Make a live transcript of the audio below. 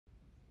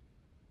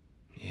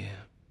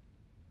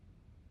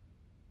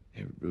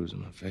bruise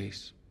on my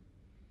face.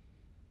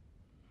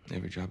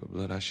 Every drop of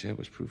blood I shed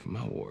was proof of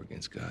my war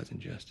against God's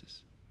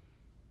injustice.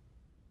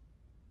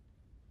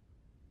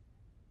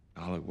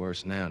 I look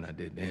worse now than I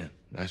did then,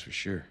 that's for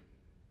sure.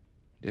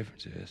 The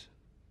difference is,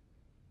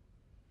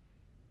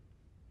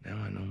 now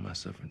I know my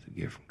suffering's a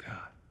gift from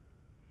God.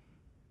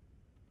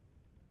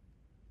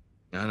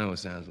 I know it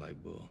sounds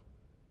like bull,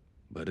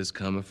 but it's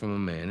coming from a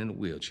man in a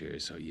wheelchair,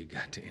 so you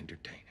got to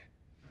entertain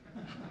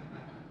it.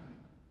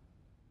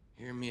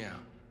 Hear me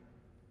out.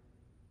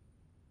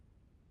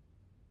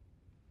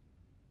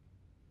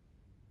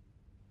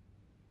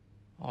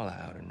 All our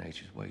outer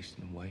nature's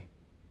wasting away,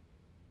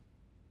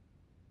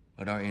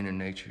 but our inner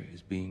nature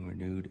is being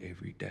renewed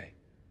every day.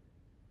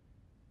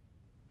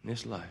 And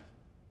this life,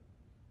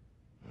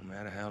 no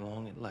matter how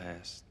long it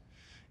lasts,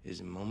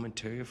 is a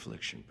momentary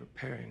affliction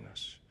preparing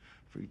us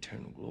for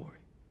eternal glory.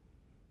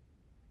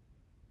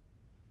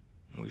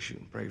 And we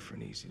shouldn't pray for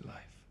an easy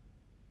life,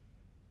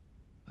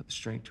 but the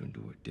strength to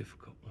endure a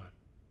difficult one.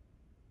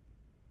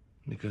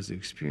 Because the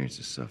experience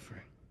of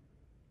suffering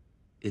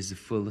is the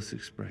fullest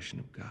expression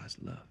of God's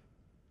love.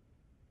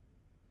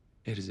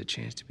 It is a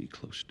chance to be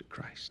closer to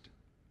Christ.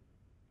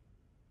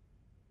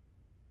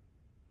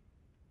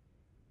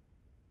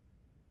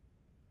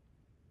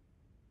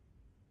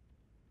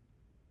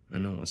 I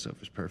no one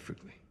suffers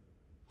perfectly.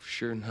 For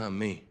sure not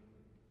me.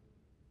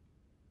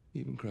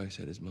 Even Christ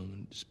had his moment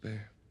of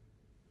despair.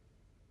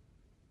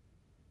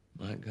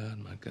 My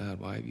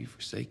God, why have you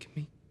forsaken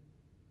me?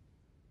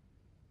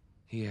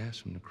 He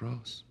asked from the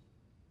cross.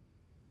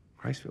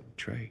 Christ felt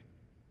betrayed.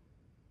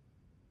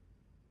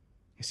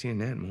 You see, in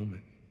that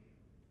moment,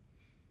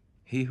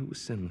 he who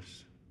was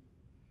sinless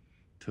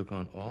took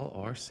on all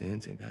our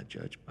sins and got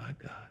judged by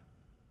God.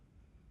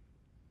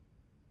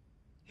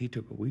 He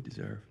took what we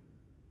deserve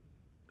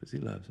because he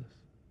loves us.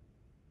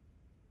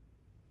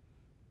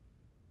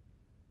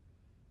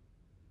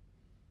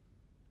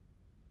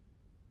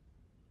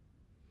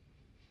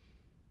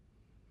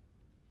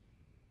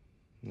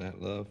 And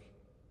that love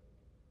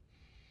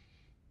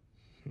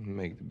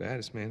make the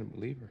baddest man a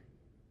believer.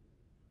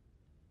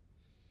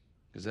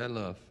 Because that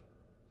love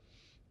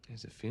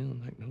is a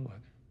feeling like no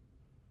other.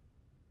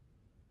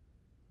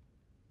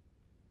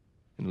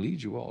 And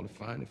leads you all to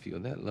find and feel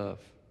that love.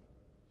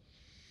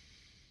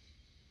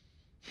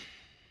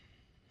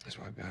 That's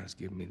why God has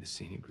given me the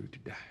senior group to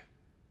die.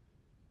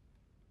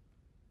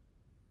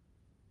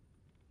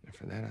 And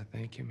for that, I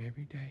thank him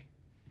every day.